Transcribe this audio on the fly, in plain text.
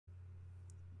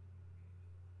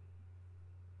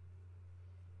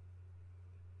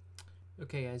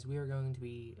Okay guys, we are going to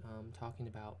be talking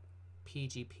about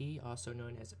PGP, also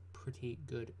known as Pretty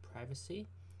Good Privacy.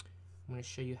 I'm going to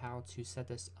show you how to set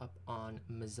this up on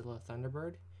Mozilla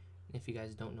Thunderbird. If you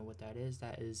guys don't know what that is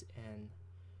an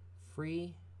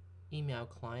free email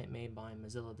client made by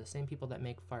Mozilla, the same people that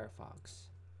make Firefox.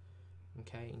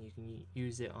 Okay, and you can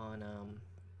use it on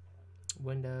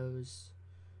Windows,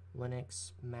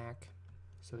 Linux, Mac.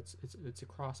 So it's a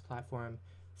cross-platform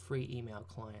free email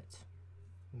client.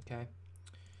 Okay.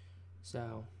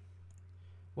 So,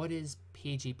 what is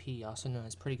PGP, also known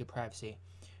as Pretty Good Privacy?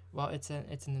 Well, it's an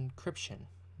encryption.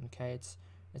 Okay,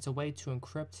 it's a way to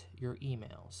encrypt your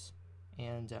emails,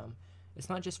 and it's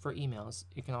not just for emails.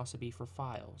 It can also be for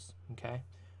files. Okay,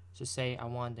 so say I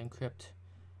wanted to encrypt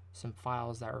some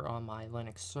files that are on my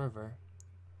Linux server.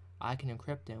 I can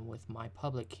encrypt them with my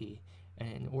public key,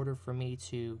 and in order for me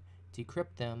to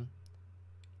decrypt them,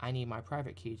 I need my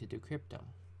private key to decrypt them.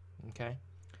 Okay.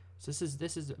 So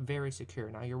this is very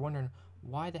secure. Now you're wondering,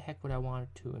 why the heck would I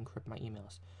want to encrypt my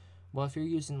emails? Well, if you're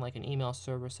using like an email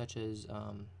server such as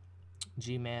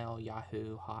Gmail,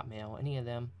 Yahoo, Hotmail, any of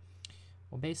them,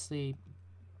 well, basically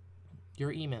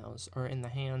your emails are in the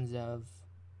hands of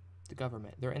the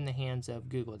government. They're in the hands of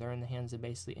Google. They're in the hands of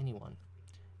basically anyone.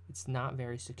 It's not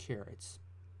very secure.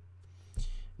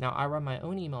 Now I run my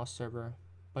own email server,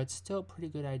 but it's still a pretty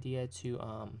good idea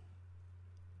to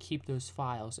keep those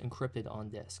files encrypted on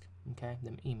disk. Okay,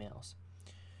 them emails.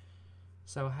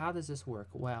 So how does this work?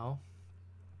 Well,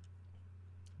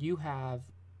 you have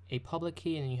a public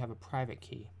key and then you have a private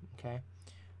key. Okay,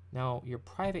 now your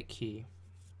private key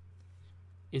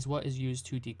is what is used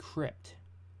to decrypt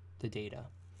the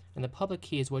data, and the public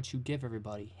key is what you give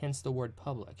everybody, hence the word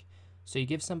public. So you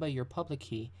give somebody your public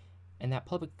key, and that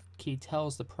public key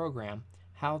tells the program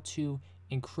how to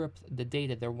encrypt the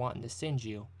data they're wanting to send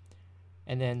you,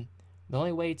 and then the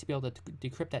only way to be able to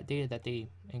decrypt that data that they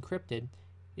encrypted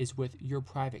is with your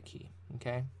private key.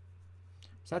 Okay,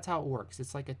 so that's how it works.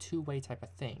 It's like a two-way type of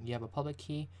thing. You have a public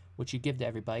key, which you give to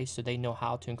everybody so they know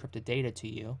how to encrypt the data to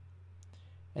you,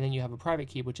 and then you have a private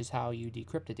key, which is how you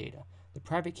decrypt the data. The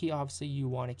private key, obviously, you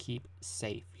want to keep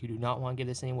safe. You do not want to give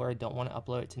this anywhere. Don't want to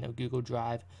upload it to no Google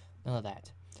Drive, none of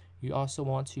that. You also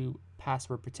want to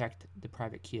password protect the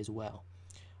private key as well.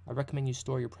 I recommend you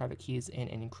store your private keys in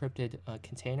an encrypted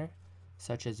container,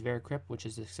 such as Recipient, which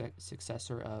is the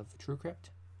successor of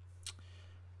TrueCrypt.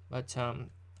 But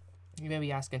you may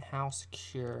be asking, how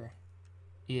secure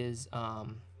is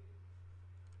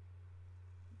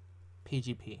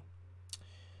PGP?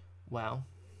 Well,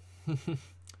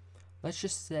 let's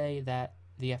just say that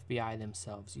the FBI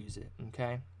themselves use it.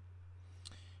 Okay.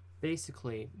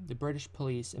 Basically, the British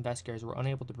police investigators were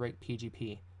unable to break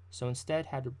PGP, so instead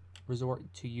had to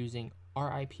resort to using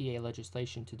RIPA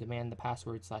legislation to demand the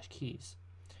password/keys.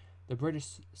 The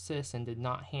British citizen did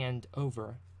not hand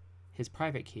over his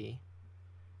private key,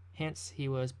 hence he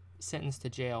was sentenced to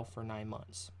jail for 9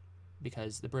 months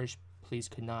because the British police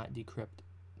could not decrypt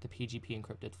the PGP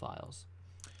encrypted files.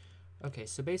 Okay,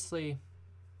 so basically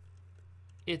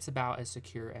it's about as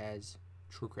secure as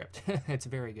TrueCrypt. It's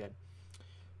very good.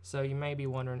 So you may be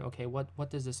wondering, okay, what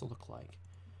does this look like?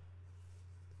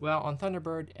 Well, on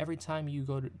Thunderbird, every time you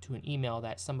go to an email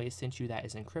that somebody sent you that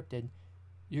is encrypted,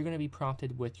 you're going to be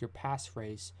prompted with your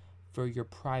passphrase for your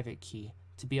private key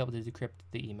to be able to decrypt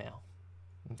the email.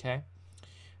 Okay?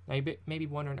 Now you may be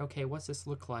wondering, okay, what's this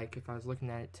look like if I was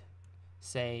looking at it,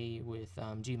 say, with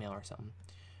Gmail or something?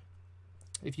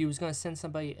 If you was going to send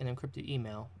somebody an encrypted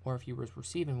email, or if you was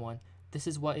receiving one, this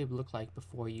is what it would look like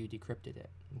before you decrypted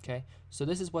it. Okay? So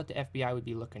this is what the FBI would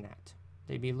be looking at.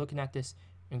 They'd be looking at this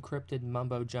encrypted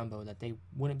mumbo jumbo that they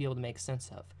wouldn't be able to make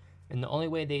sense of, and the only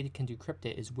way they can decrypt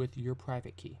it is with your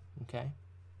private key. Okay,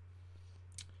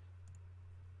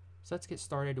 so let's get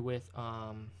started with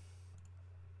Mozilla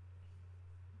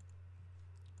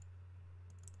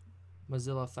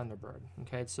Thunderbird.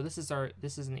 Okay, so this is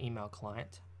an email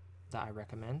client that I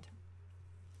recommend.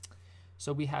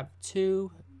 So we have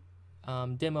two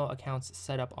demo accounts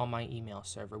set up on my email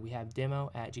server. We have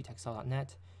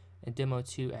demo@gtexcel.net and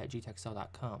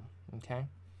demo2@gtexcel.com. Okay,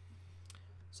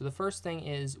 so the first thing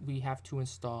is we have to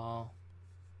install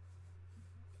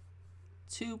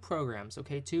two programs.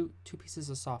 Okay, two pieces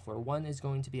of software. One is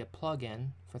going to be a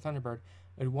plugin for Thunderbird,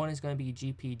 and one is going to be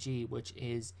GPG, which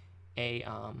is a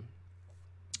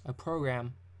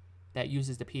program that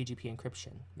uses the PGP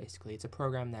encryption. Basically, it's a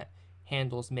program that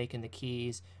handles making the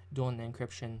keys, doing the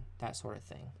encryption, that sort of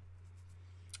thing.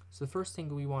 So the first thing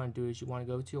we want to do is you want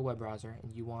to go to a web browser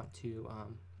and you want to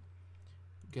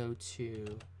go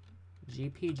to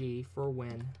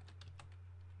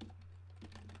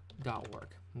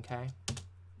gpg4win.org. Okay.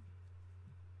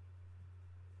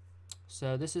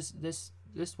 So this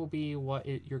will be what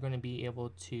you're going to be able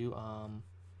to.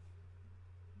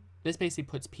 This basically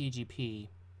puts PGP,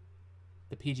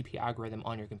 the PGP algorithm,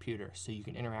 on your computer, so you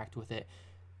can interact with it,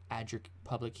 add your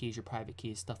public keys, your private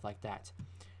keys, stuff like that.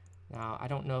 Now I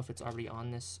don't know if it's already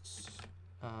on this.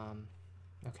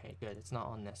 Okay, good. It's not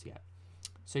on this yet.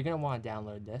 So you're going to want to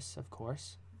download this, of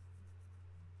course.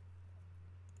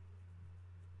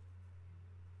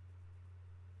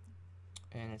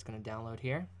 And it's going to download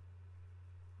here.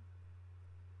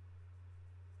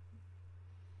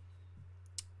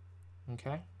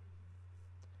 Okay.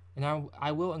 And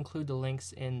I will include the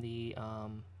links in the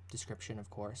description, of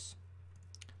course.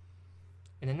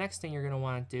 And the next thing you're going to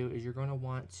want to do is you're going to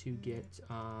want to get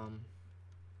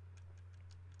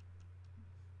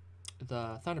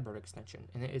the Thunderbird extension,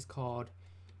 and it is called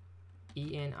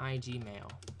ENIG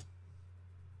Mail.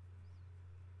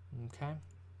 Okay.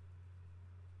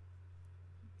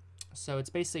 So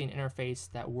it's basically an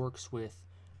interface that works with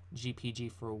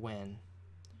GPG for Win.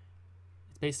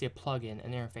 It's basically a plugin,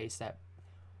 an interface that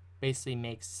basically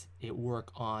makes it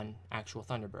work on actual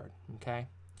Thunderbird. Okay.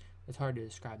 It's hard to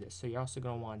describe this, so you're also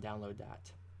going to want to download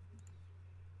that.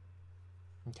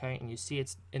 Okay, and you see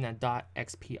it's in a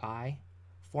 .xpi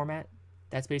format.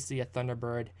 That's basically a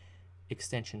Thunderbird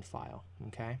extension file.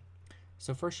 Okay,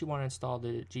 so first you want to install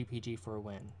the GPG for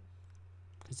Win,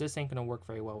 because this ain't going to work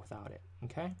very well without it.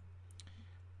 Okay,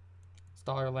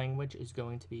 installer language is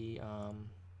going to be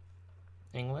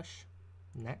English.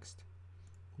 Next.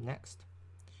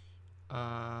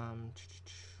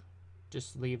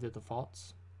 Just leave the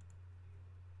defaults.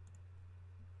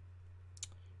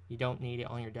 You don't need it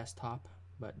on your desktop,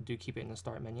 but do keep it in the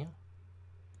start menu.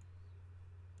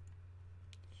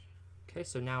 Okay,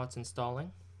 so now it's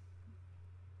installing.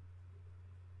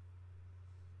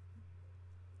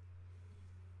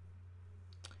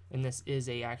 And this is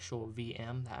a actual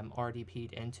VM that I'm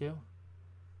RDP'd into.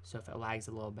 So if it lags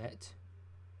a little bit,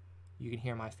 you can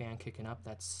hear my fan kicking up.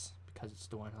 That's because it's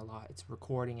doing a lot. It's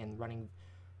recording and running.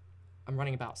 I'm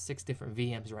running about 6 different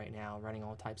VMs right now, running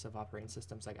all types of operating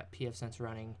systems. I got pfSense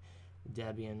running,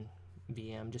 Debian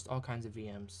VM, just all kinds of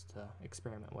VMs to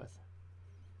experiment with.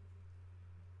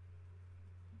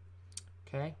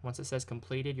 Okay, once it says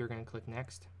completed, you're going to click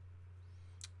next.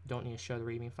 You don't need to show the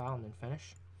README file, and then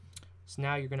finish. So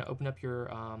now you're going to open up your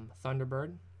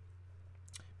Thunderbird.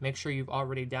 Make sure you've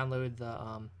already downloaded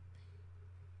the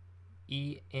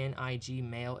ENIG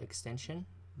Mail extension,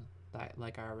 that,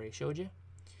 like I already showed you.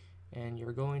 And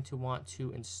you're going to want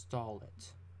to install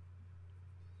it.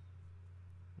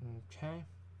 Okay.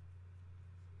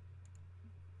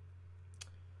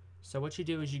 So what you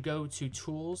do is you go to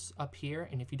Tools up here,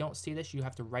 and if you don't see this, you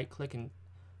have to right click and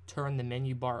turn the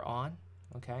menu bar on.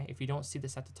 Okay. If you don't see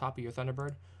this at the top of your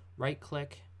Thunderbird, right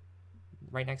click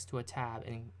right next to a tab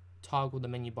and toggle the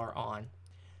menu bar on.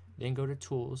 Then go to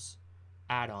Tools,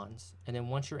 Add-ons, and then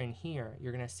once you're in here,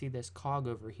 you're going to see this cog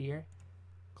over here.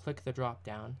 Click the drop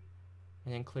down,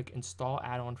 and then click Install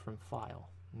Add-on from File.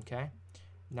 Okay.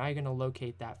 Now you're going to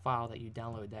locate that file that you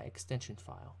downloaded, that extension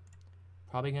file.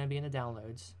 Probably going to be in the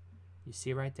downloads. You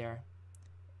see right there.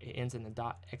 It ends in the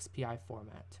 .xpi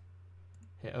format.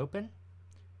 Hit open.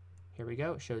 Here we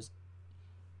go. It shows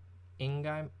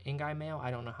Engai Mail. I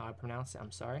don't know how I pronounce it.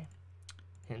 I'm sorry.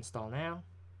 Hit install now.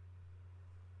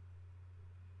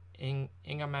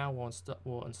 Engai Mail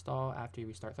will install after you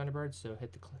restart Thunderbird. So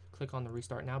hit the click on the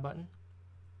Restart Now button.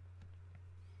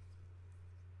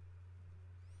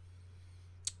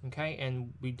 Okay,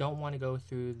 and we don't want to go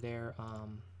through their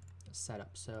setup,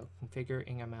 so configure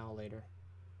Engai Mail later.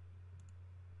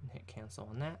 And hit cancel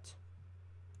on that.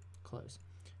 Close.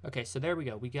 Okay, so there we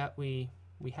go.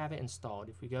 We have it installed.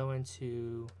 If we go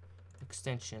into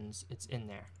extensions, it's in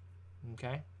there.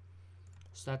 Okay,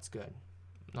 so that's good.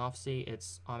 And obviously,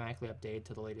 it's automatically updated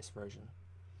to the latest version.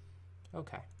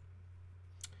 Okay.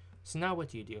 So now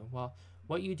what do you do? Well,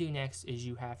 what you do next is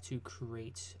you have to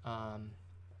create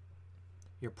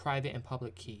your private and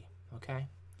public key. Okay.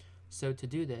 So to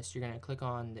do this, you're going to click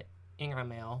on the Engai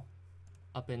Mail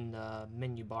up in the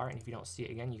menu bar, and if you don't see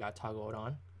it again, you got to toggle it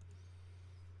on,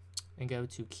 and go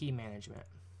to Key Management.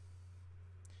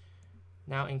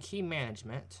 Now in Key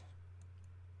Management,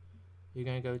 you're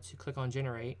going to go to click on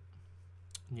Generate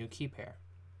New Key Pair.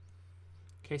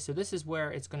 Okay, so this is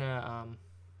where it's going to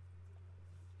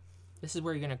this is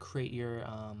where you're going to create your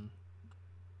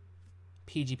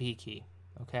PGP key.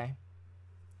 Okay,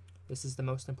 this is the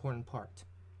most important part.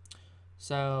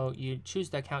 So you choose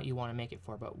the account you want to make it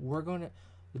for, but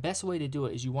the best way to do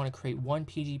it is you want to create one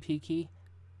PGP key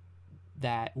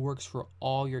that works for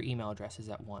all your email addresses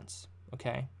at once.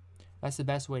 Okay, that's the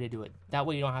best way to do it. That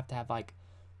way you don't have to have like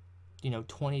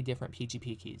 20 different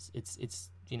PGP keys. It's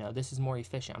this is more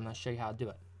efficient. I'm going to show you how to do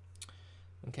it.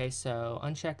 Okay, so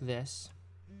uncheck this.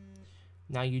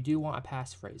 Now you do want a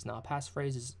passphrase. Now a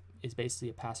passphrase is basically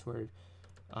a password.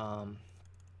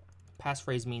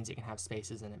 Passphrase means it can have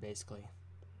spaces in it basically,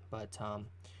 but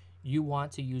you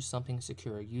want to use something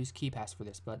secure. Use KeePass for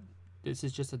this, but this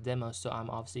is just a demo, so I'm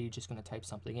obviously just going to type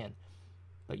something in.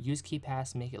 But use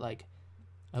KeePass, make it like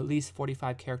at least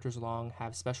 45 characters long,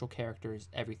 have special characters,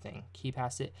 everything.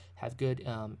 KeePass it, have good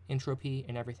entropy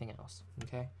and everything else.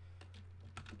 Okay.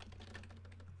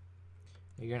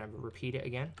 You're going to repeat it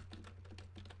again.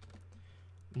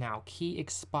 Now, key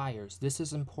expires. This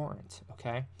is important,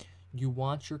 okay? You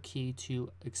want your key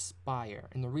to expire.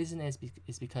 And the reason is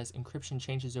because encryption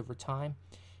changes over time.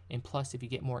 And plus, if you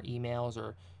get more emails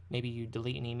or maybe you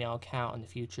delete an email account in the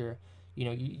future,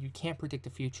 you can't predict the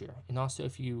future. And also,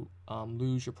 if you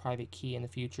lose your private key in the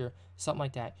future, something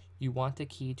like that, you want the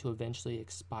key to eventually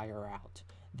expire out.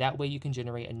 That way you can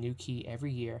generate a new key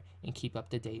every year and keep up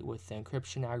to date with the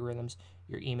encryption algorithms,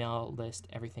 your email list,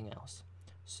 everything else.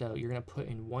 So you're going to put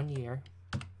in 1 year.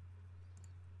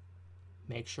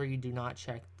 Make sure you do not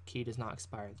check key does not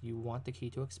expire. You want the key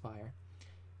to expire.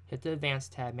 Hit the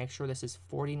advanced tab. Make sure this is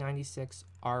 4096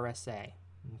 RSA.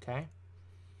 Okay?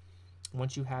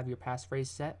 Once you have your passphrase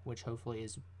set, which hopefully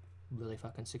is really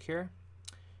fucking secure,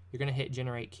 you're going to hit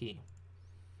generate key.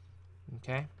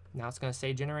 Okay? Now it's going to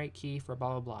say generate key for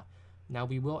blah, blah, blah. Now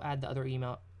we will add the other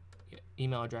email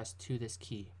address to this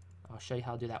key. I'll show you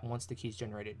how to do that once the key is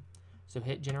generated. So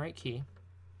hit generate key,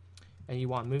 and you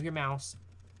want to move your mouse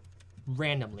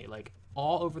randomly, like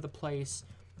all over the place,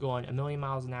 going 1,000,000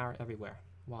 miles an hour everywhere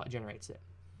while it generates it.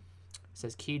 It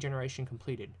says key generation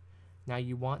completed. Now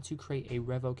you want to create a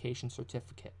revocation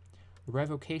certificate. A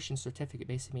revocation certificate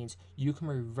basically means you can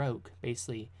revoke,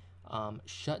 basically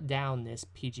shut down this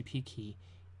PGP key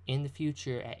in the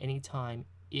future at any time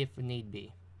if need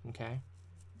be. Okay?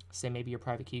 Say maybe your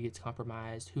private key gets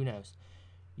compromised, who knows?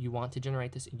 You want to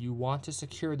generate this, you want to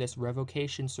secure this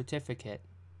revocation certificate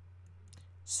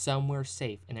somewhere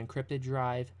safe, an encrypted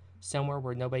drive, somewhere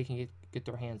where nobody can get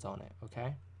their hands on it,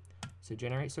 okay? So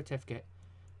generate certificate,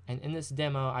 and in this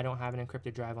demo, I don't have an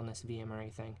encrypted drive on this VM or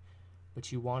anything, but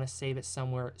you want to save it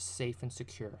somewhere safe and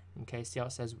secure, okay? See how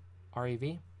it says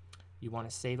REV? You want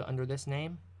to save it under this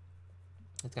name.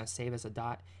 It's going to save as a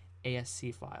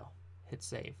 .asc file. Hit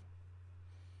save.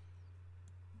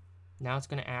 Now it's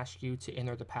going to ask you to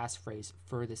enter the passphrase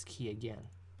for this key again.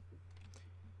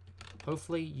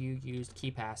 Hopefully you used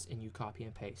KeePass and you copy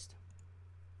and paste.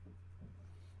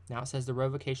 Now it says the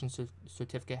revocation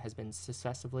certificate has been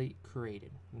successfully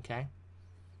created. Okay?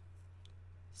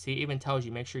 See, it even tells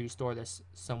you make sure you store this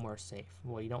somewhere safe.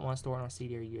 Well, you don't want to store it on a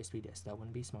CD or USB disk. That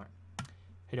wouldn't be smart.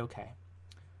 Hit OK.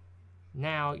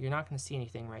 Now you're not going to see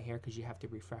anything right here because you have to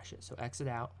refresh it. So exit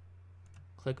out.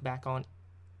 Click back on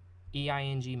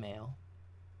EING mail.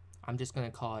 I'm just going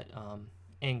to call it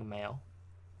ing mail.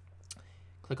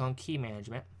 Click on key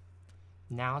management.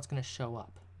 Now it's going to show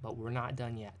up, but we're not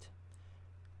done yet.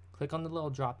 Click on the little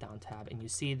drop down tab and you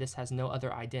see this has no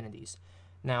other identities.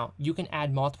 Now you can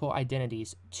add multiple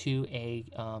identities to a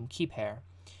key pair,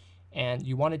 and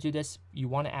you want to do this, you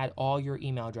want to add all your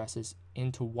email addresses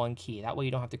into one key. That way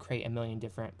you don't have to create 1,000,000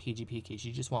 different PGP keys.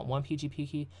 You just want one PGP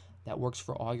key that works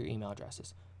for all your email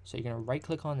addresses. So you're going to right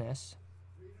click on this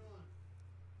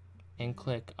and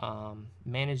click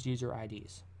manage user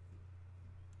IDs.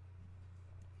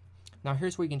 Now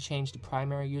here's where you can change the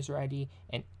primary user ID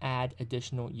and add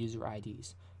additional user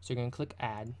IDs. So you're going to click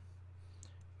add.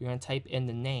 You're going to type in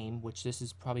the name, which this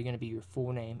is probably going to be your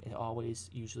full name. It always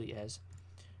usually is.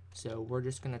 So we're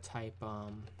just going to type,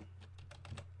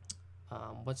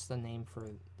 what's the name for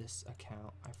this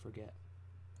account? I forget.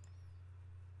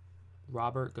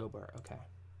 Robert Gobert, okay.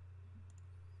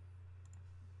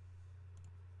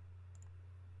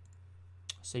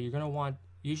 So you're going to want,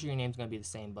 usually your name's going to be the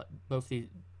same, but both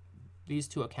these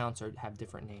two accounts have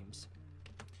different names.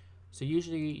 So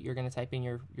usually you're going to type in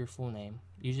your full name.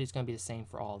 Usually it's going to be the same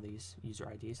for all these user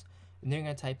IDs. And then you're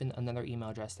going to type in another email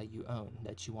address that you own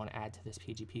that you want to add to this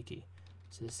PGP key.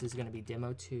 So this is going to be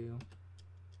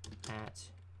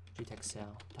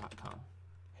demo2@gtexcel.com.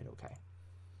 Hit OK.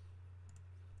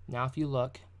 Now if you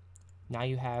look, now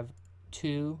you have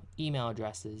two email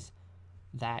addresses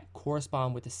that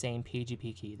correspond with the same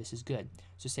PGP key. This is good.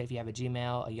 So say if you have a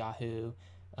Gmail, a Yahoo,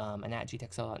 an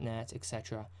 @gtexcel.net,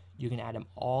 etc., you can add them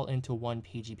all into one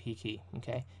PGP key.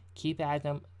 Okay, keep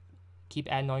adding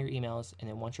all your emails, and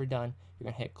then once you're done, you're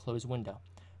gonna hit close window.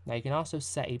 Now you can also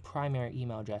set a primary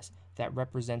email address that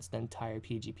represents the entire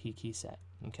PGP key set.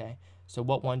 Okay, so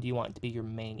what one do you want to be your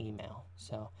main email?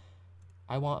 So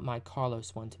I want my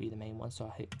Carlos one to be the main one, so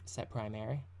I'll hit set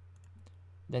primary.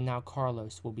 Then now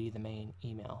Carlos will be the main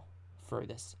email for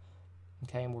this.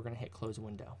 Okay, and we're going to hit close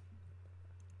window.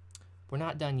 We're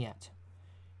not done yet.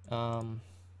 You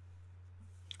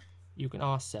can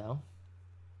also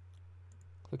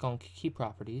click on key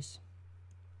properties,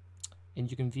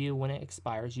 and you can view when it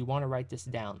expires. You want to write this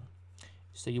down.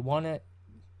 So you want to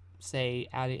say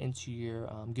add it into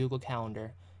your Google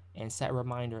Calendar and set a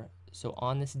reminder. So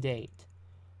on this date,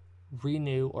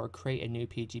 renew or create a new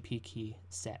PGP key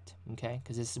set. Okay,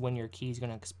 because this is when your key is going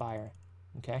to expire.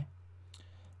 Okay.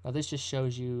 Now this just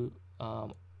shows you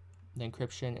the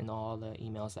encryption and all the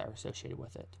emails that are associated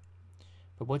with it.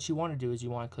 But what you want to do is you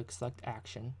want to click select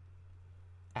action,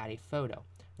 add a photo.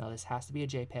 Now this has to be a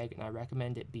JPEG, and I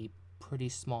recommend it be pretty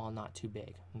small, not too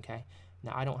big. Okay.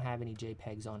 Now I don't have any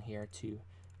JPEGs on here to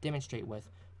demonstrate with,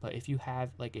 but if you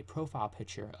have like a profile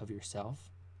picture of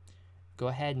yourself, go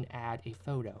ahead and add a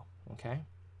photo. Okay.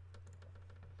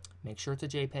 Make sure it's a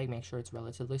JPEG, make sure it's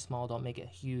relatively small, don't make it a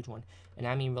huge one. And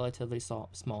I mean relatively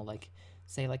small, like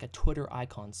say like a Twitter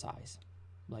icon size.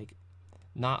 Like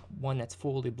not one that's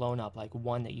fully blown up, like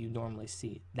one that you normally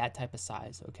see, that type of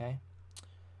size, okay?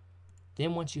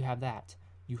 Then once you have that,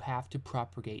 you have to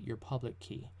propagate your public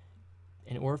key.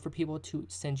 In order for people to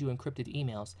send you encrypted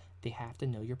emails, they have to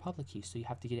know your public key, so you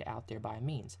have to get it out there by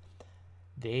means.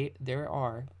 There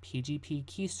are PGP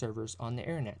key servers on the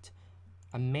internet.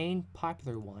 A main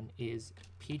popular one is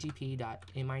pgp.mit.edu.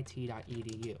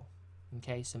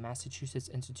 Okay, so Massachusetts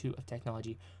Institute of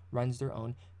Technology runs their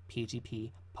own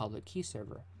PGP public key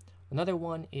server. Another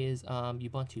one is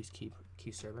Ubuntu's key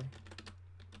server,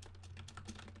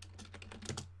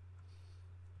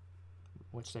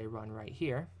 which they run right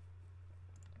here.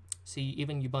 See,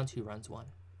 even Ubuntu runs one.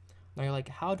 Now you're like,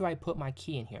 how do I put my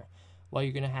key in here? Well,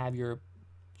 you're gonna have you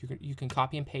can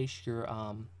copy and paste your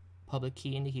public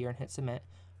key into here and hit submit.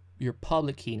 Your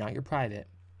public key, not your private.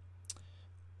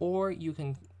 Or you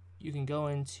can go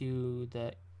into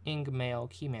the Ingmail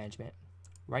key management,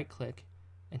 right click,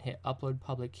 and hit upload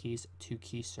public keys to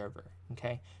key server.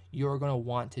 Okay, you're gonna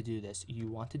want to do this. You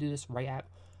want to do this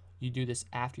you do this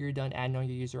after you're done adding all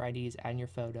your user IDs, adding your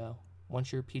photo.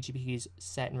 Once your PGP key is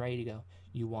set and ready to go,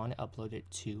 you want to upload it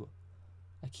to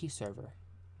a key server.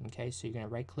 Okay, so you're gonna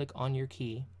right click on your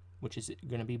key, which is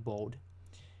gonna be bold,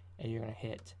 and you're gonna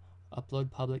hit upload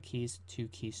public keys to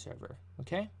key server.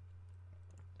 Okay,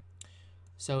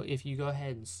 so if you go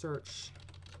ahead and search,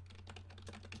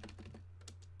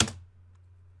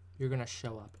 you're gonna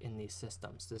show up in these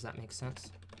systems. Does that make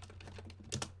sense?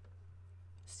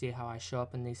 See how I show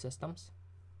up in these systems?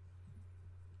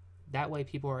 That way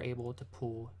people are able to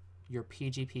pull your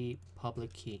PGP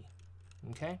public key.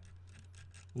 Okay,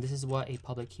 and this is what a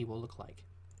public key will look like.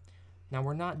 Now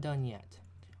we're not done yet.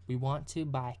 We want to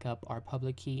back up our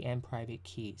public key and private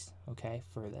keys, okay,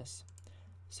 for this.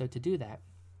 So to do that,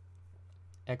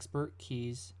 export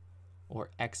keys or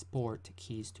export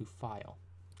keys to file.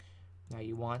 Now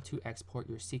you want to export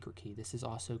your secret key. This is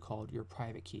also called your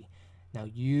private key. Now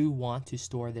you want to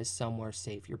store this somewhere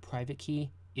safe. Your private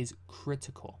key is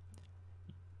critical.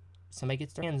 Somebody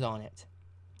gets their hands on it,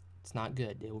 it's not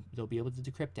good. They'll be able to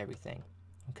decrypt everything,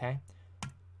 okay?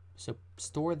 So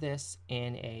store this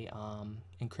in a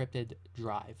encrypted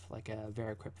drive, like a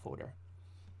Recipient folder.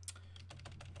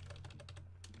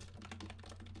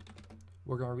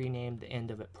 We're going to rename the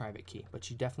end of it private key, but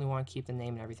you definitely want to keep the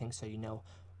name and everything so you know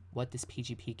what this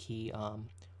PGP key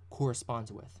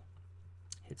corresponds with.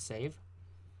 Hit save.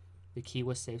 The key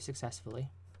was saved successfully.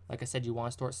 Like I said, you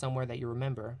want to store it somewhere that you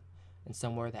remember and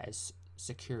somewhere that is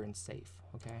secure and safe,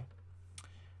 okay?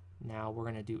 Now we're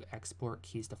going to do export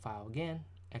keys to file again.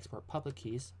 Export public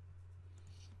keys.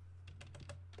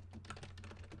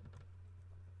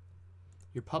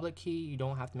 Your public key, you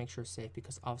don't have to make sure it's safe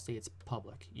because obviously it's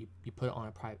public. You put it on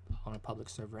a public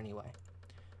server anyway.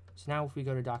 So now if we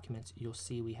go to documents, you'll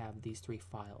see we have these three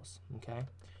files, okay?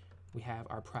 We have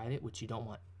our private, which you don't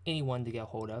want anyone to get a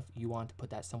hold of. You want to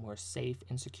put that somewhere safe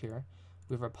and secure.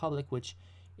 We have our public, which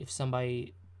if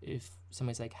somebody's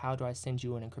like, how do I send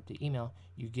you an encrypted email?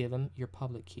 You give them your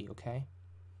public key, okay?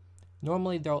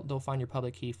 Normally they'll find your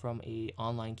public key from a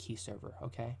online key server,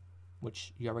 okay?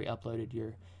 Which you already uploaded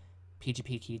your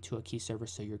PGP key to a key server,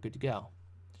 so you're good to go.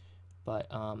 But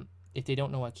if they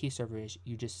don't know what key server is,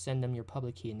 you just send them your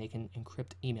public key and they can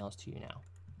encrypt emails to you now.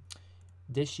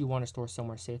 This you want to store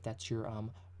somewhere safe. That's your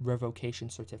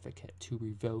revocation certificate to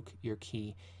revoke your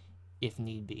key if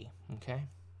need be, okay?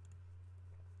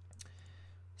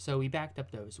 So we backed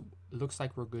up those. It looks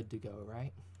like we're good to go,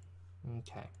 right?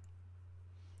 Okay.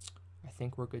 I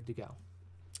think we're good to go.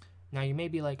 Now you may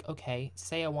be like, okay,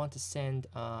 say I want to send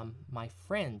my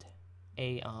friend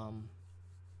an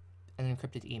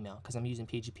encrypted email because I'm using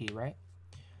PGP, right?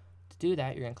 To do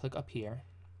that, you're going to click up here,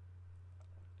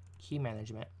 key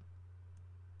management,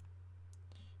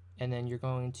 and then you're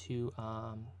going to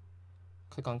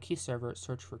click on key server,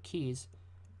 search for keys,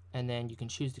 and then you can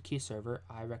choose the key server.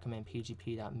 I recommend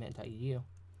pgp.mint.edu,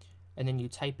 and then you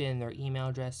type in their email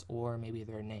address or maybe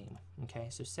their name. Okay,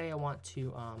 so say I want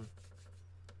to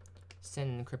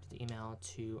send an encrypted email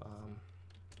to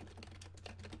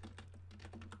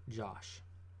Josh.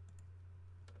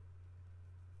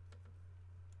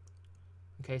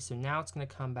 Okay, so now it's going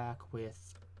to come back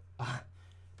with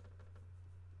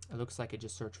it looks like it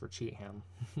just searched for cheat ham.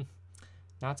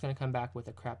 Now it's going to come back with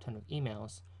a crap ton of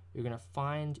emails. You're going to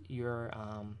find your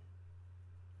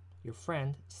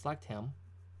friend, select him,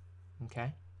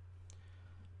 okay,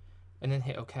 and then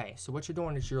hit OK. So what you're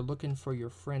doing is you're looking for your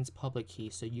friend's public key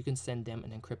so you can send them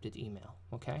an encrypted email,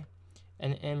 okay?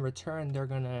 And in return, they're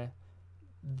gonna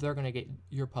get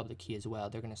your public key as well.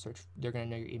 They're gonna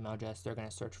know your email address. They're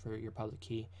gonna search for your public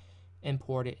key,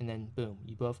 import it, and then boom,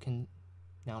 you both can.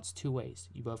 Now it's two ways.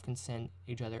 You both can send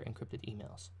each other encrypted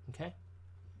emails, okay?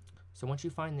 So once you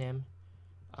find them,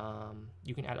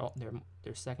 you can add all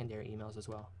their secondary emails as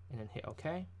well, and then hit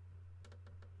OK.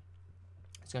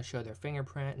 It's going to show their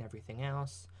fingerprint and everything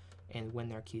else, and when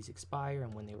their keys expire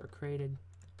and when they were created.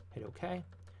 Hit OK.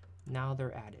 Now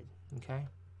they're added, okay?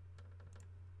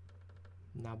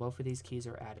 Now both of these keys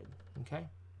are added, okay?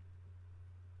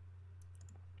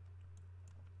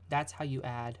 That's how you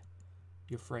add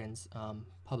your friend's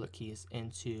public keys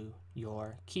into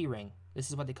your keyring. This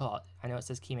is what they call it. I know it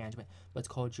says key management, but it's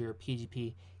called your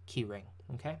PGP keyring,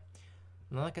 okay?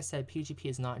 Now, like I said, PGP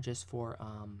is not just for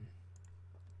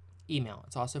email.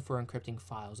 It's also for encrypting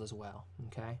files as well,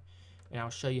 okay? And I'll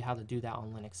show you how to do that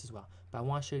on Linux as well. But I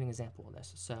want to show you an example of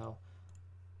this. So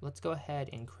let's go ahead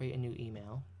and create a new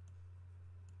email.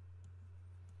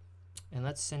 And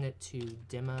let's send it to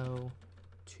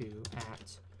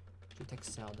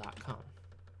demo2@getexcel.com.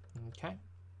 Okay.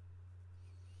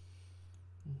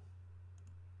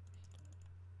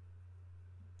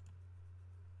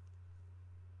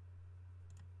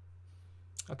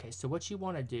 Okay, so what you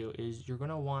want to do is you're going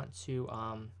to want to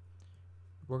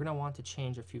we're going to want to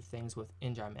change a few things with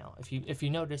InJmail. If you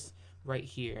notice right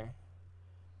here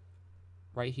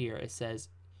it says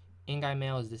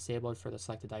InJmail is disabled for the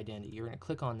selected identity. You're going to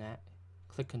click on that,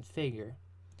 click configure,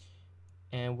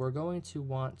 and we're going to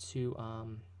want to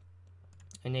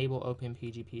enable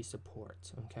OpenPGP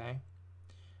support, okay?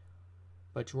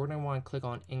 But you're going to want to click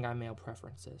on InJmail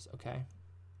preferences, okay?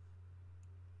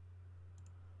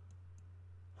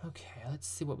 Okay, let's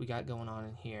see what we got going on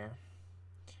in here.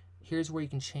 Here's where you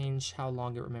can change how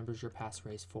long it remembers your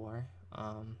passphrase for.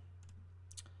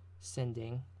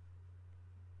 Sending.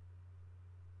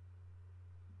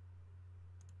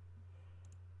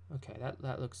 Okay,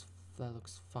 that looks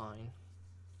fine.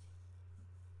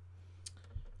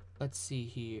 Let's see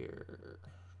here.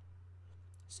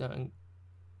 So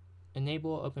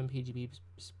enable OpenPGP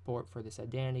support for this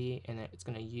identity, and it's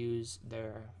going to use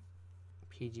their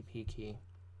PGP key.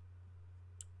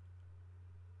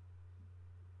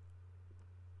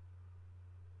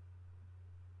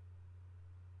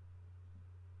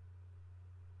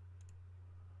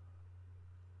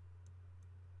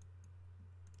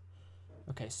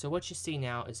 Okay, so what you see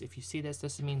now is if you see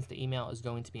this means the email is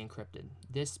going to be encrypted.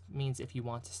 This means if you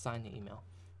want to sign the email.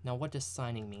 Now, what does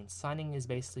signing mean? Signing is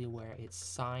basically where it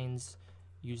signs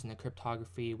using the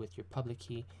cryptography with your public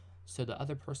key so the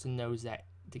other person knows that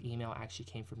the email actually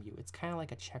came from you. It's kind of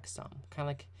like a checksum, kind of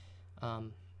like a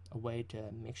way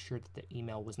to make sure that the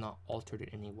email was not altered in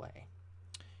any way.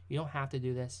 You don't have to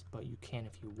do this, but you can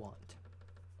if you want.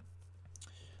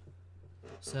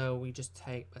 So we just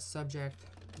type a subject.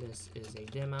 This is a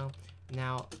demo.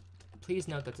 Now, please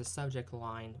note that the subject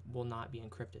line will not be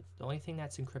encrypted. The only thing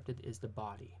that's encrypted is the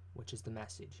body, which is the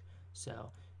message.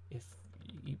 So if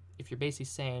you're basically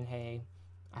saying, hey,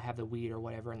 I have the weed or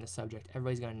whatever in the subject,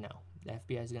 everybody's going to know. The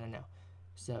FBI is going to know.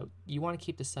 So you want to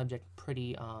keep the subject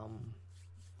pretty,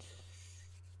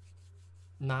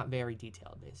 not very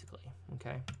detailed, basically,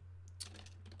 okay?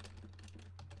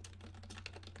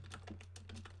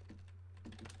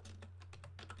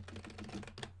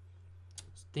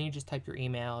 Then you just type your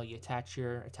email, you attach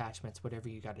your attachments, whatever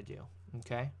you got to do,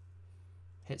 okay?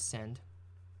 Hit send.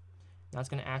 Now it's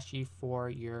going to ask you for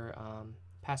your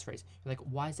passphrase. You're like,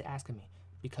 why is it asking me?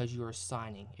 Because you are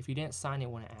signing. If you didn't sign, it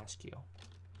wouldn't ask you.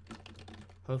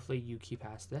 Hopefully you keep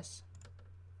past this.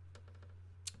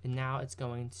 And now it's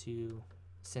going to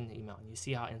send the email. And you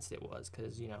see how instant it was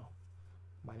because, you know,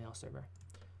 my mail server.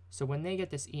 So when they get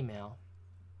this email,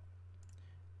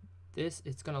 it's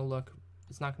going to look,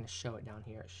 it's not going to show it down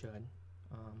here. It should.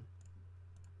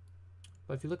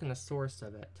 But if you look in the source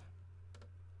of it,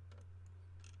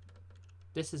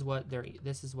 this is what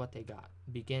they got.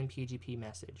 Begin PGP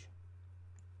message.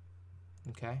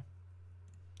 Okay.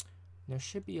 There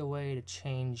should be a way to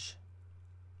change.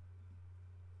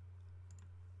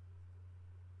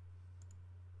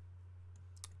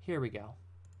 Here we go.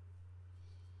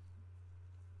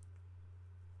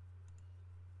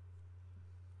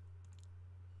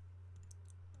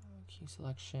 Key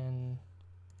selection.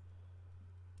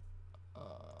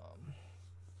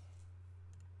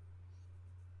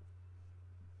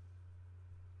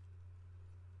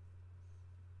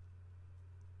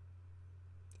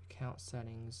 Account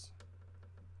settings.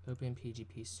 Open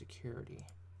PGP security.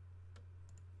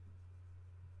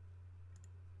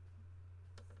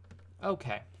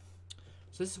 Okay.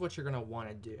 So this is what you're going to want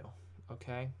to do.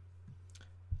 Okay.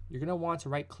 You're going to want to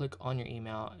right click on your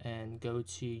email and go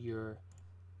to your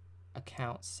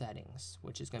account settings,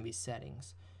 which is going to be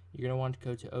settings. You're going to want to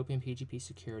go to Open PGP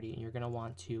Security, and you're going to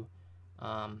want to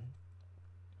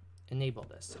enable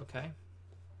this, okay,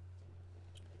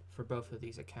 for both of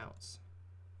these accounts.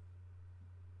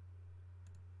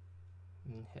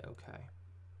 And hit OK.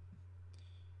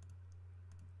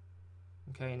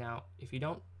 Okay, now if you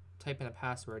don't type in a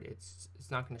password, it's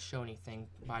not going to show anything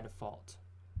by default.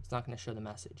 It's not going to show the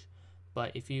message.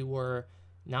 But if you were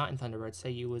not in Thunderbird,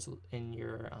 say you was in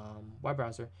your web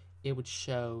browser, it would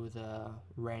show the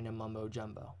random mumbo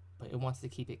jumbo. But it wants to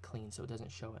keep it clean, so it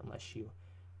doesn't show it unless you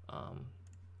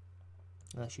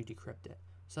decrypt it.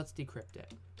 So let's decrypt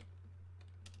it.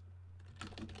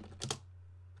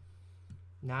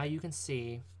 Now you can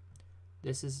see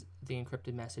this is the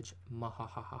encrypted message,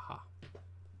 mahahaha.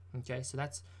 Okay, so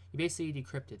that's, you basically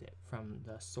decrypted it from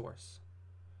the source.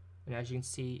 And as you can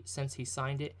see, since he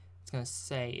signed it, it's going to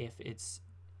say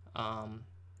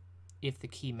if the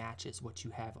key matches what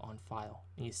you have on file,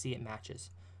 and you see it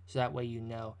matches. So that way you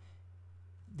know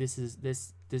this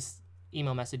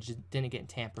email message didn't get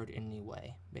tampered in any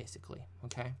way, basically.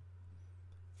 Okay,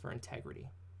 for integrity.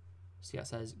 See how it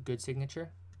says good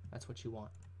signature? That's what you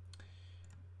want.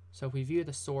 So if we view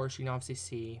the source, you can obviously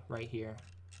see right here,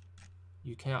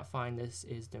 you cannot find this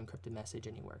is the encrypted message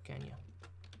anywhere, can you?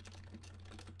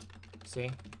 See?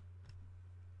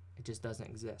 It just doesn't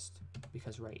exist,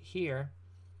 because right here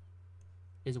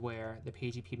is where the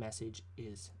PGP message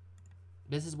is.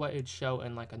 This is what it'd show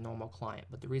in like a normal client,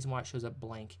 but the reason why it shows up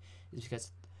blank is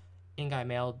because in-guy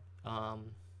mail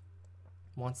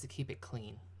wants to keep it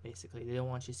clean, basically. They don't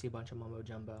want you to see a bunch of mumbo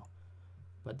jumbo.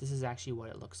 But this is actually what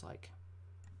it looks like.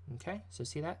 Okay, so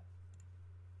see that?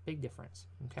 Big difference,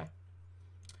 okay?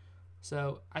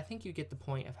 So I think you get the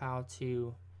point of how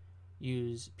to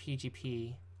use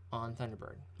PGP on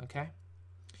Thunderbird, okay?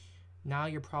 Now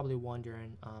you're probably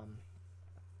wondering,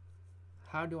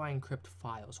 how do I encrypt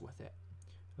files with it?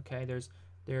 Okay, there's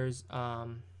a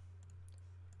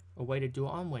way to do it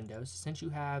on Windows. Since you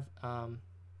have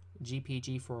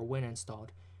GPG for a Win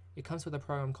installed, it comes with a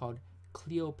program called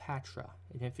Cleopatra,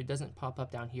 and if it doesn't pop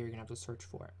up down here, you're gonna have to search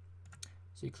for it.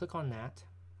 So you click on that,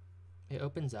 it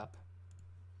opens up,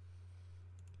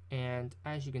 and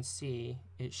as you can see,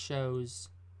 it shows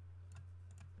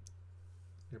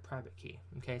your private key.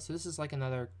 Okay, so this is like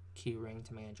another key ring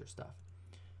to manage your stuff.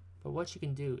 But what you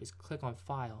can do is click on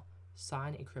File,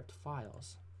 Sign Encrypt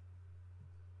Files,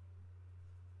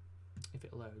 if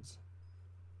it loads.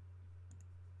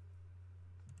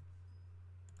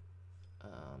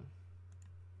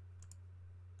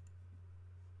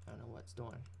 I don't know what it's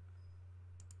doing.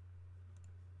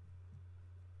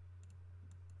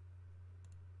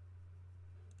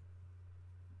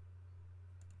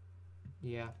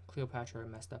 Yeah, Cleopatra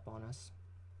messed up on us.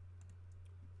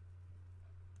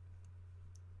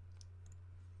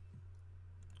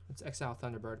 Let's exile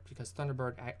Thunderbird because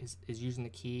Thunderbird is using the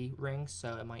key ring,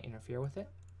 so it might interfere with it.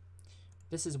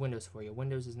 This is Windows for you.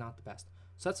 Windows is not the best.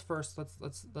 So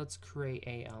let's create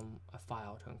a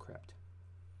file to encrypt.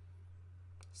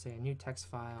 Say a new text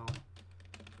file,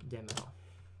 demo.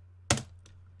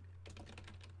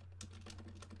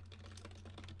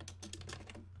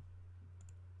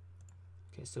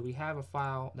 Okay, so we have a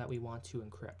file that we want to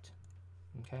encrypt.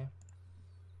 Okay,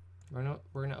 we're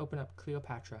gonna open up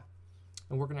Cleopatra,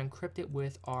 and we're gonna encrypt it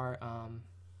with our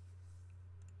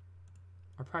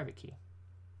private key.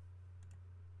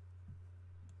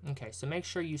 Okay, so make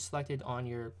sure you selected on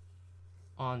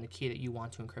the key that you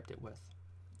want to encrypt it with.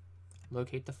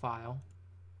 Locate the file.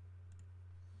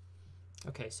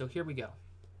 Okay, so here we go.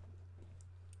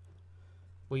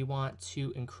 We want to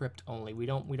encrypt only. We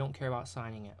don't care about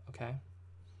signing it, okay?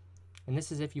 And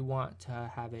this is if you want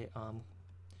to have it,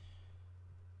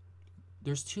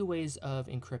 there's two ways of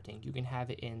encrypting. You can have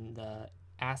it in the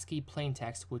ASCII plain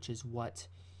text, which is what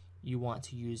you want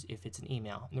to use if it's an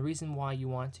email. And the reason why you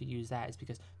want to use that is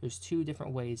because there's two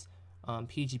different ways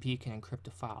PGP can encrypt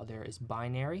a file. There is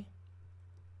binary,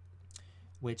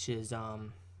 which is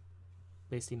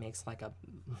basically makes like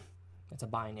it's a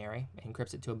binary, it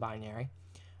encrypts it to a binary.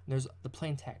 And there's the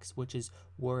plain text, which is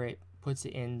where it puts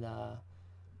it in the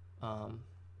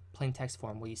plain text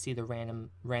form, where you see the random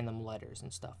letters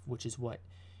and stuff, which is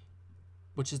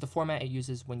the format it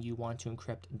uses when you want to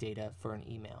encrypt data for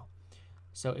an email.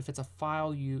 So if it's a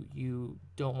file, you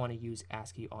don't want to use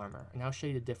ASCII armor, and I'll show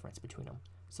you the difference between them.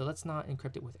 So let's not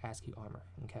encrypt it with ASCII armor,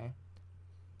 okay?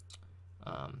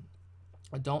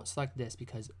 Don't select this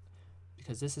because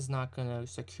this is not going to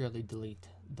securely delete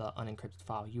the unencrypted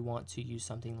file. You want to use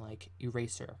something like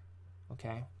eraser,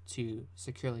 okay, to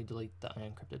securely delete the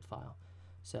unencrypted file.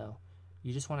 So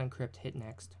you just want to encrypt, hit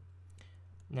next.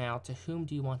 Now, to whom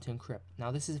do you want to encrypt?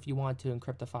 Now, this is if you want to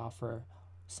encrypt the file for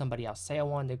somebody else. Say I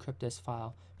wanted to encrypt this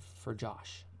file for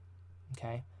Josh,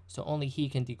 okay? So only he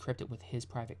can decrypt it with his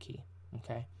private key,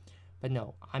 okay? But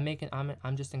no, I'm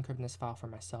just encrypting this file for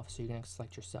myself, so you're going to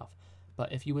select yourself.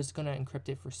 But if you was going to encrypt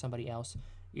it for somebody else,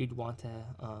 you'd want to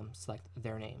select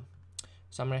their name.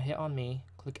 So I'm going to hit on me,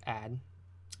 click add,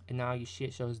 and now you see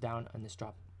it shows down on this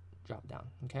drop down,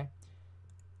 okay?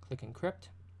 Click encrypt,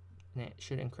 and it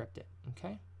should encrypt it,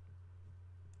 okay?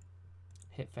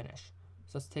 Hit finish.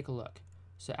 So let's take a look.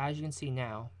 So as you can see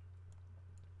now,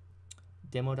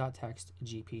 demo.txt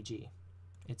GPG.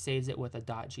 It saves it with a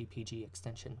 .gpg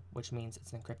extension, which means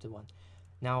it's an encrypted one.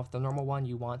 Now, if the normal one,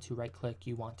 you want to right-click,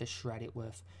 you want to shred it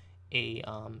with a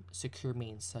secure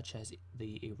means, such as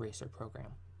the eraser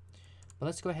program. But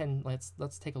let's go ahead and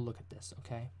let's take a look at this,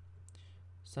 okay?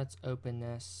 So let's open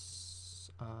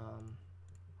this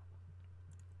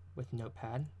with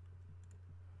Notepad.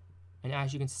 And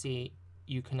as you can see,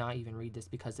 you cannot even read this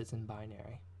because it's in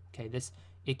binary. Okay,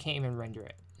 it can't even render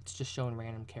it. It's just showing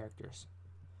random characters.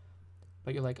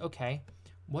 But you're like, okay,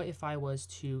 what if I was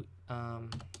to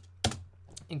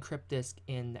encrypt this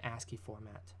in the ASCII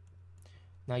format?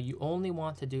 Now, you only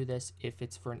want to do this if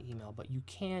it's for an email, but you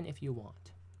can if you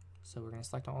want. So we're going to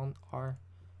select on our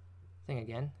thing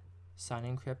again, sign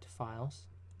encrypt files,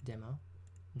 demo,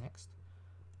 next.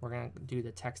 We're going to do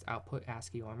the text output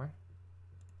ASCII armor,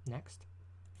 next.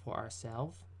 For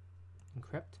ourselves,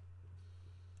 encrypt,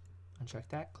 uncheck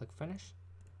that, click finish.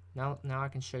 Now I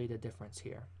can show you the difference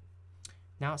here.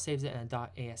 Now it saves it in a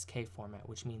 .ask format,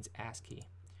 which means ASCII.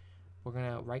 We're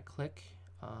going to right click,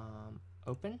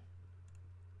 open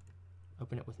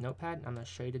it with Notepad, and I'm going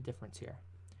to show you the difference here.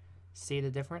 See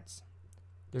the difference?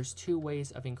 There's two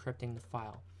ways of encrypting the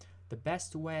file. The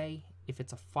best way, if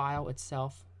it's a file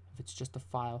itself, if it's just a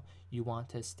file, you want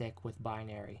to stick with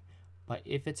binary. But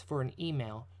if it's for an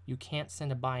email, you can't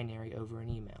send a binary over an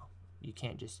email.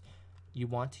 You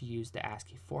want to use the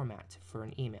ASCII format for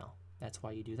an email. That's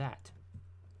why you do that.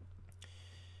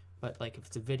 But like if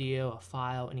it's a video, a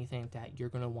file, anything like that, you're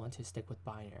going to want to stick with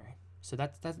binary. So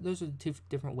those are the two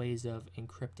different ways of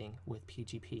encrypting with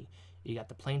PGP. You got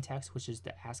the plain text, which is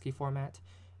the ASCII format,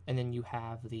 and then you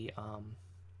have the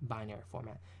binary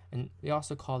format. And they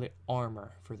also call it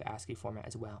armor for the ASCII format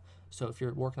as well. So if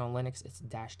you're working on Linux, it's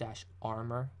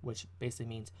 --armor, which basically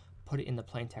means put it in the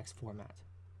plain text format.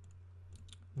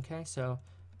 Okay, so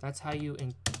that's how you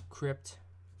encrypt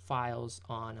files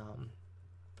on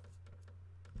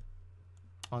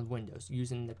Windows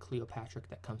using the Cleopatra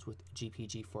that comes with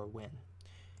GPG for Win.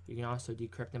 You can also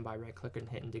decrypt them by right-clicking and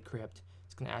hitting decrypt.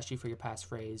 It's going to ask you for your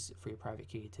passphrase for your private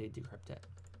key to decrypt it.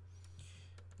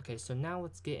 Okay, so now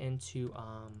let's get into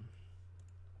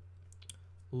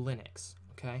Linux,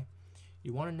 okay?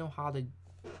 You want to know how to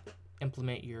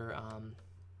implement your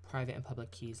private and public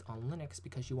keys on Linux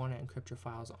because you want to encrypt your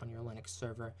files on your Linux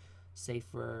server, safe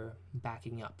for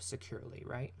backing up securely,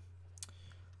 right?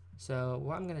 So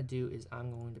what I'm going to do is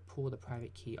I'm going to pull the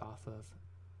private key off of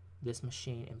this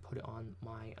machine and put it on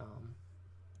my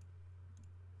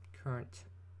current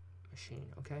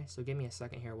machine, okay? So give me a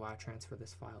second here while I transfer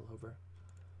this file over.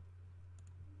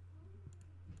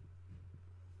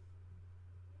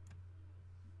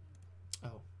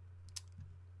 Oh,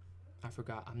 I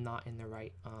forgot, I'm not in the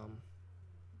right, I'm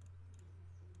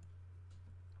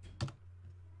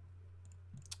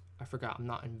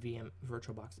not in VM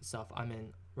VirtualBox itself. I'm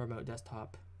in remote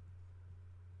desktop,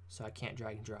 so I can't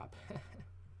drag and drop.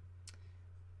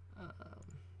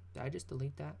 Did I just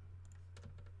delete that?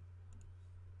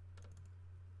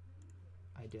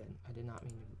 I did. I did not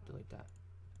mean to delete that.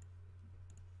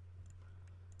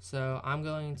 So I'm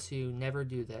going to never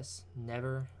do this.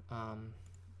 Never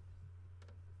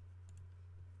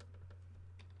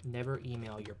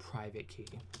email your private key.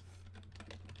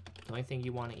 The only thing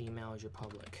you want to email is your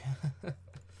public.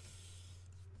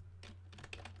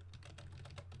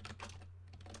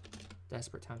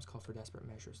 Desperate times call for desperate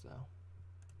measures, though.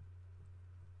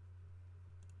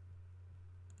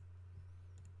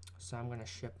 So I'm going to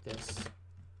ship this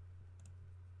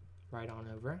right on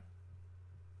over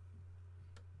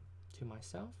to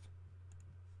myself.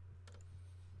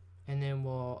 And then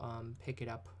we'll pick it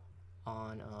up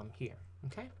on here,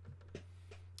 okay?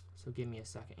 So give me a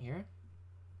second here.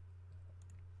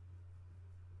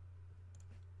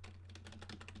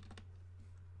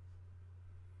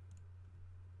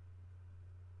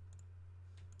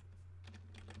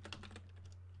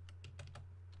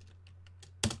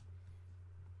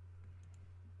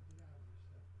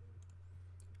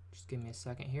 Just give me a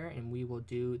second here, and we will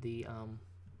do the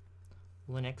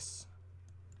Linux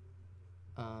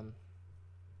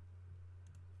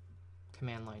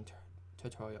command line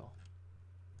tutorial.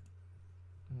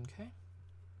 Okay.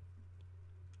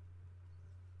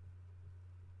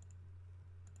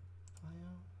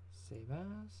 File, save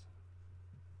as,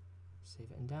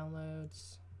 save it in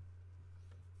downloads,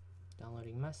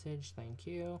 downloading message, thank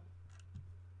you.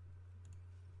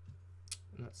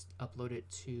 And let's upload it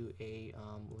to a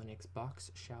Linux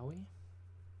box, shall we?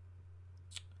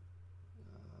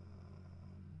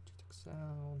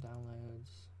 Excel,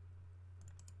 downloads,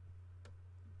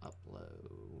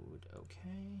 upload,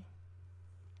 okay.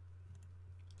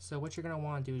 So what you're going to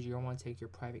want to do is you're going to want to take your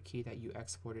private key that you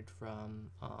exported from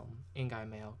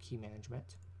InGuyMail key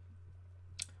management,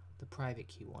 the private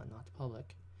key one, not the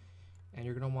public, and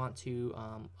you're going to want to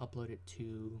upload it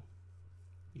to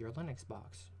your Linux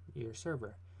box, your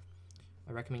server.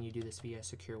 I recommend you do this via a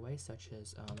secure way, such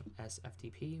as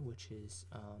SFTP, which is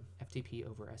FTP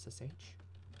over SSH.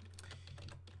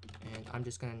 And I'm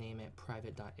just going to name it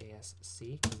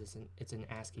private.asc because it's an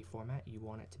ASCII format. You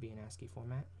want it to be an ASCII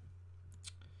format.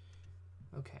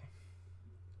 Okay.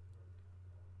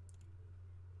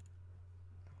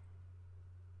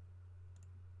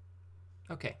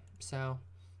 Okay, so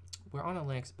we're on a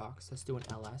Linux box. Let's do an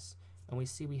ls, and we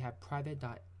see we have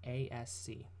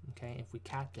private.asc. Okay, if we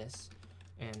cat this,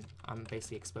 and I'm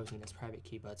basically exposing this private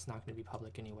key, but it's not going to be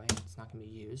public anyway. It's not going to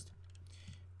be used.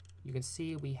 You can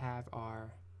see we have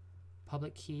our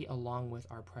public key along with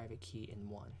our private key in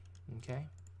one. Okay,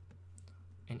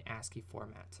 in ASCII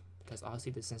format, because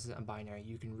obviously this isn't a binary.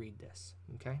 You can read this.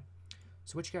 Okay,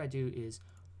 so what you gotta do is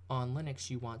on Linux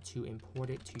you want to import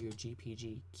it to your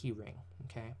GPG keyring.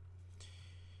 Okay,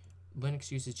 Linux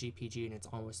uses GPG and it's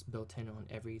almost built in on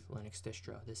every Linux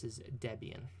distro. This is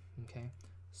Debian. Okay,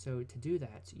 so to do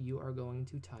that you are going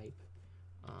to type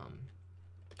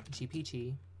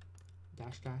GPG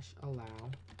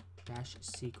 --allow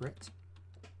 -secret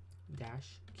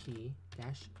 -key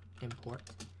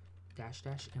 -import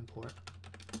 -import,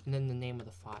 and then the name of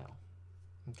the file.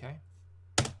 Okay,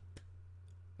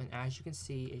 and as you can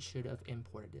see it should have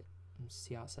imported it.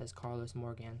 See how it says Carlos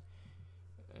Morgan,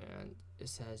 and it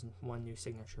says one new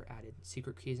signature added,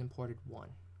 secret keys imported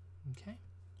 1. Okay,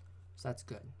 so that's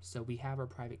good. So we have our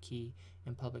private key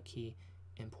and public key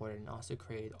imported, and also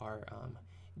created our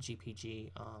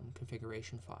GPG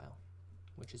configuration file,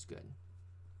 which is good.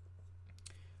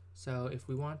 So if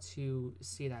we want to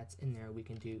see that's in there, we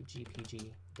can do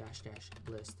GPG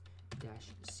 --list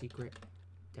 -secret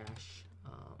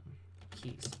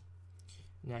 -keys.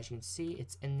 And as you can see,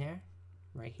 it's in there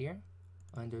right here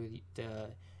under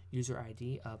the user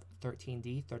ID of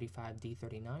 13D 35D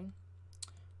 39.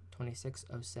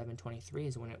 260723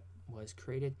 is when it was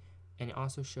created, and it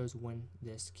also shows when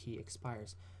this key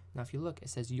expires. Now if you look, it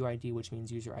says UID, which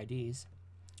means user IDs.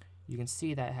 You can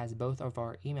see that it has both of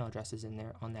our email addresses in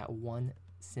there on that one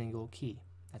single key.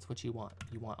 That's what you want.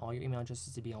 You want all your email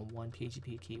addresses to be on one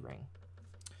PGP key ring.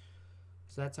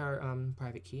 So that's our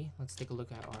private key. Let's take a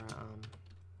look at our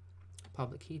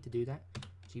public key. To do that,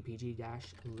 GPG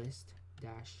 -list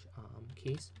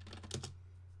 -keys.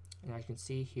 And as you can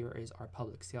see, here is our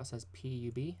public. See how it says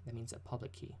PUB? That means a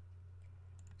public key.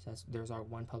 So there's our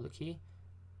one public key.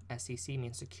 SEC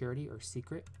means security or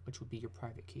secret, which would be your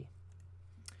private key.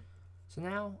 So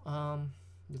now,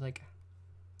 you're like,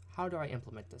 how do I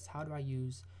implement this? How do I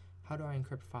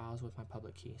encrypt files with my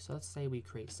public key? So let's say we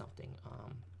create something,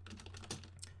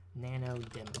 nano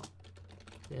demo.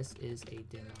 This is a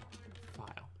demo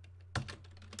file.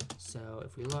 So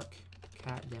if we look,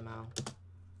 cat demo,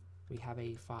 we have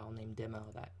a file named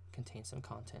demo that contains some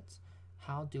contents.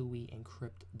 How do we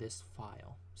encrypt this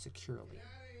file securely?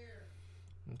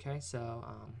 Okay, so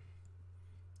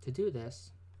to do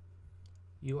this,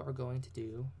 you are going to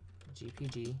do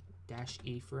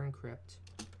GPG-E for encrypt,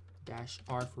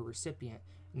 -R for recipient,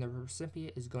 and the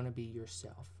recipient is going to be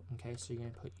yourself. Okay, so you're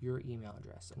going to put your email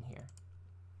address in here,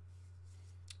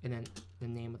 and then the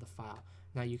name of the file.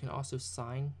 Now you can also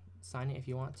sign it if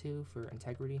you want to for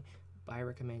integrity, but I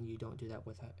recommend you don't do that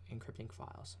with encrypting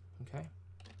files. Okay.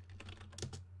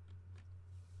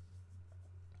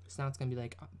 So now it's going to be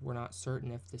like, we're not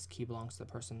certain if this key belongs to the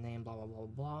person name, blah, blah, blah,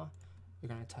 blah. You're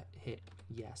going to hit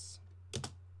yes.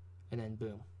 And then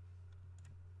boom.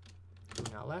 Do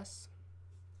an ls.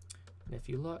 And if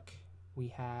you look, we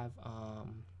have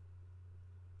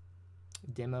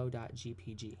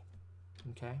demo.gpg.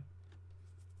 Okay.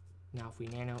 Now if we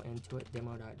nano into it,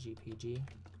 demo.gpg, you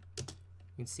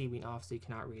can see we obviously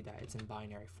cannot read that. It's in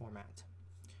binary format.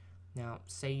 Now,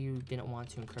 say you didn't want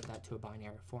to encrypt that to a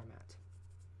binary format.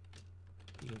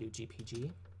 You can do GPG-E-A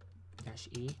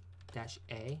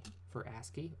for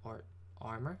ASCII or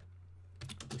armor,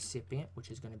 recipient, which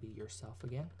is going to be yourself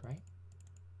again, right?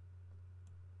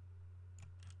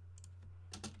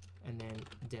 And then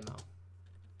demo.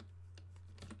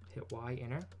 Hit Y,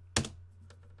 enter.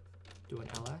 Do an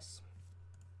ls.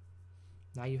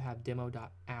 Now you have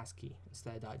demo.ascii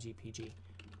instead of .gpg.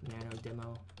 Nano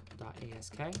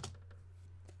demo.ask.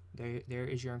 There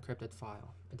is your encrypted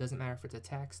file. It doesn't matter if it's a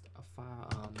text, a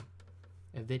file,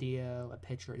 a video, a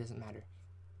picture, it doesn't matter.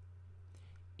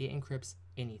 It encrypts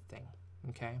anything,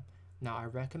 okay? Now I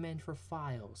recommend for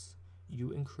files, you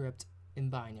encrypt in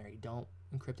binary, don't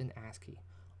encrypt in ASCII.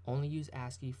 Only use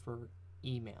ASCII for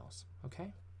emails,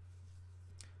 okay?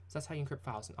 So that's how you encrypt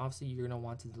files, and obviously you're gonna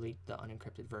want to delete the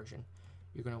unencrypted version.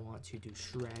 You're gonna want to do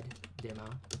shred demo.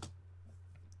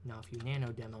 Now if you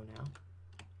nano demo now,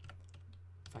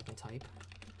 if I can type,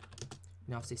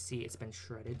 you obviously see it's been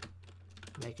shredded.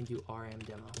 Now you can do rm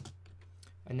demo.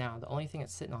 And now the only thing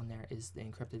that's sitting on there is the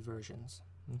encrypted versions.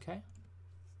 Okay?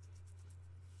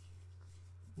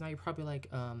 Now you're probably like,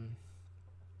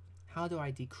 how do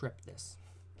I decrypt this?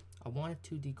 I want it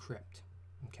to decrypt.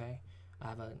 Okay? I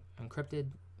have an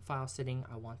encrypted file sitting,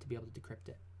 I want to be able to decrypt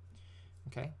it.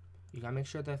 Okay? You gotta make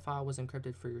sure that file was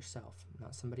encrypted for yourself,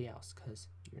 not somebody else, because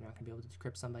you're not gonna be able to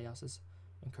decrypt somebody else's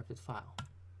encrypted file.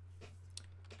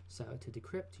 So to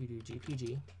decrypt, you do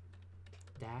GPG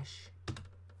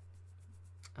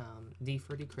 -D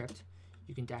for decrypt.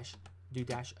 You can do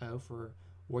 -O for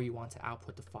where you want to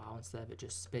output the file instead of it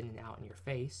just spitting it out in your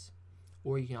face,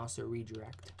 or you can also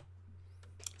redirect.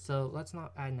 So let's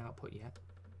not add an output yet.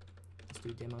 Let's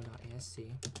do demo.asc.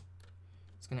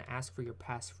 It's going to ask for your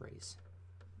passphrase.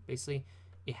 Basically,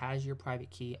 it has your private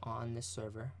key on this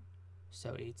server,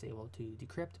 so it's able to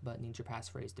decrypt, but needs your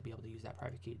passphrase to be able to use that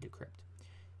private key to decrypt.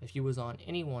 If you was on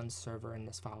anyone's server and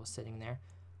this file was sitting there,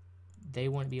 they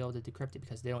wouldn't be able to decrypt it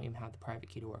because they don't even have the private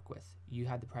key to work with. You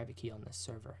have the private key on this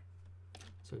server.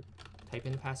 So type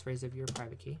in the passphrase of your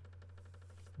private key.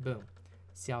 Boom.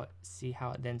 See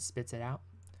how it then spits it out?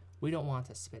 We don't want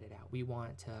to spit it out. We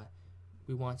want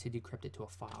to decrypt it to a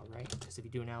file, right? Because if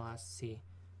you do an ls, see,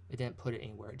 it didn't put it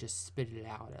anywhere. It just spit it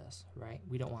out at us, right?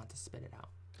 We don't want to spit it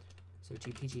out. So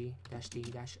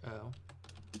GPG-D-O.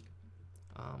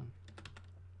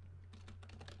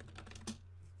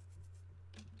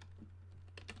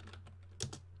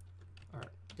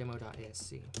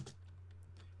 Demo.asc.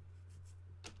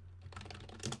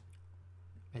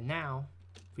 And now,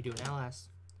 if we do an ls,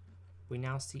 we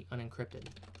now see unencrypted.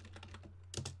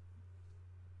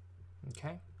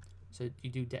 Okay, so you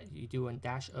do a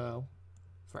 -O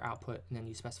for output, and then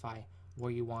you specify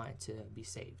where you want it to be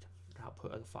saved, the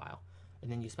output of the file, and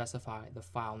then you specify the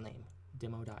file name,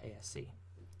 demo.asc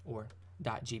or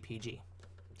 .gpg.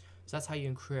 So that's how you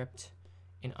encrypt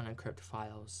and unencrypt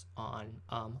files on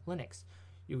Linux.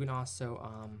 You can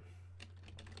also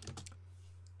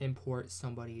import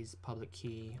somebody's public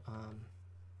key.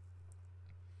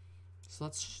 So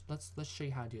let's show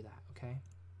you how to do that, okay?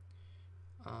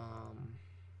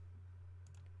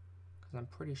 Because I'm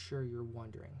pretty sure you're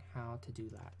wondering how to do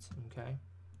that, okay?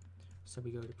 So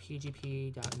we go to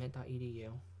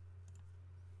pgp.mint.edu.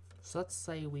 So let's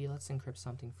say let's encrypt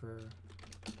something for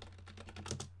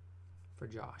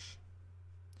Josh.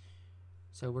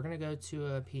 So we're gonna go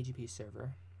to a PGP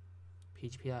server,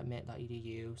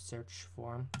 pgp.mint.edu, search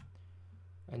for them,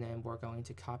 and then we're going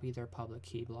to copy their public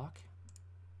key block.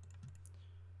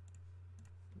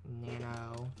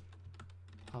 Nano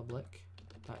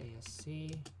public.asc,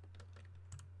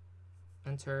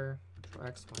 enter, Control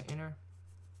X, Y, enter,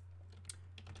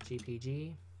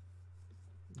 GPG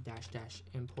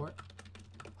 --import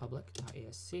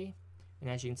public.asc, and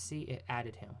as you can see, it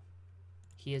added him.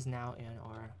 He is now in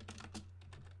our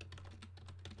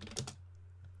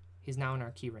he's now in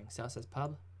our keyring. So it says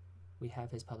pub, we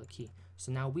have his public key.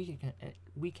 So now we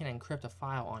can encrypt a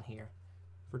file on here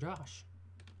for Josh.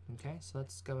 Okay, so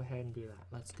let's go ahead and do that.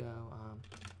 Let's go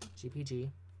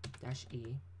GPG-E-R,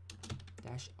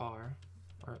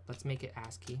 or let's make it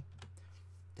ASCII,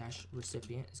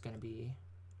 -recipient is going to be,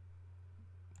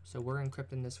 so we're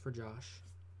encrypting this for Josh.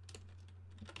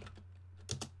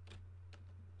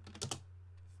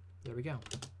 There we go.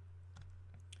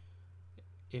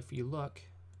 If you look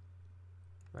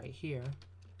right here,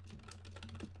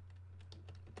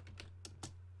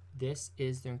 this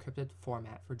is the encrypted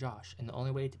format for Josh, and the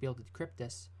only way to be able to decrypt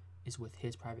this is with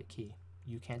his private key.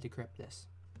 You can't decrypt this.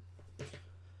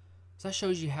 So that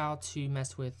shows you how to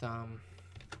mess with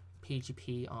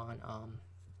PGP on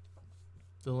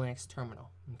the Linux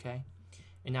terminal, okay?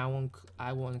 And now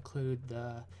I will include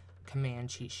the command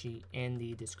cheat sheet in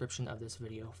the description of this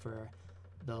video for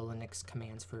the Linux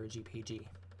commands for GPG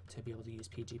to be able to use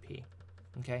PGP,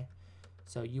 okay?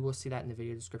 So you will see that in the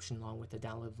video description along with the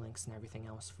download links and everything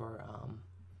else for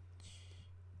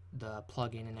the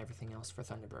plugin and everything else for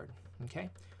Thunderbird, okay?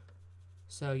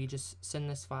 So you just send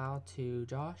this file to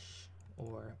Josh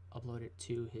or upload it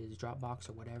to his Dropbox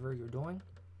or whatever you're doing,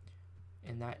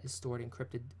 and that is stored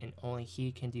encrypted, and only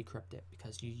he can decrypt it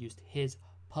because you used his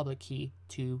public key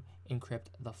to encrypt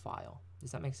the file.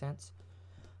 Does that make sense?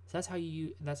 So that's how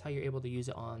you're able to use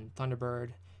it on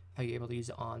Thunderbird. How you're able to use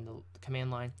it on the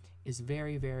command line is it's a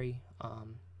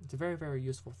very, very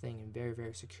useful thing and very,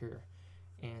 very secure.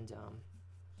 And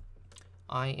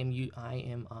I am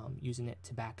using it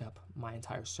to back up my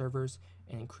entire servers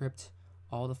and encrypt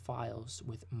all the files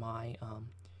with my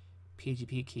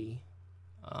PGP key,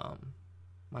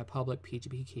 my public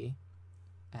PGP key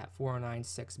at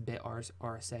 496-bit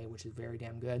RSA, which is very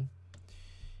damn good,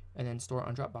 and then store it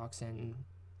on Dropbox. And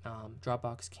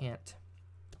Dropbox can't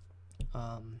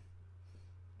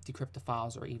decrypt the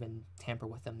files or even tamper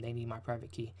with them. They need my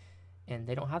private key, and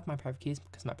they don't have my private keys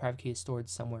because my private key is stored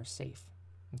somewhere safe,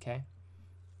 okay?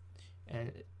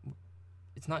 And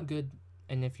it's not good.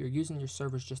 And if you're using your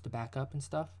servers just to back up and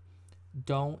stuff,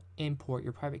 don't import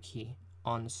your private key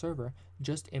on the server.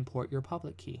 Just import your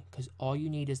public key, because all you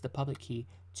need is the public key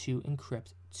to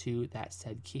encrypt to that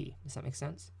said key. Does that make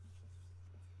sense?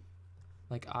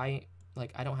 Like I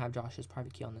don't have Josh's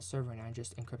private key on the server, and I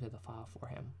just encrypted the file for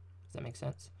him. Does that make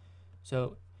sense?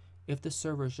 So if the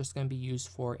server is just going to be used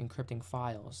for encrypting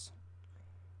files,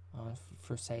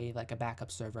 for say like a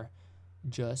backup server,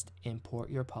 just import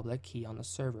your public key on the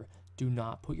server. Do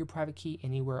not put your private key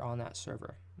anywhere on that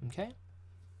server, okay?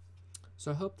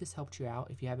 So I hope this helped you out.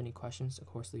 If you have any questions, of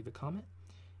course, leave a comment.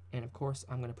 And of course,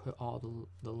 I'm going to put all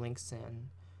the links and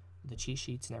the cheat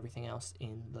sheets and everything else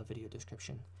in the video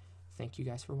description. Thank you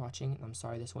guys for watching. I'm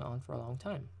sorry this went on for a long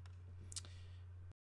time.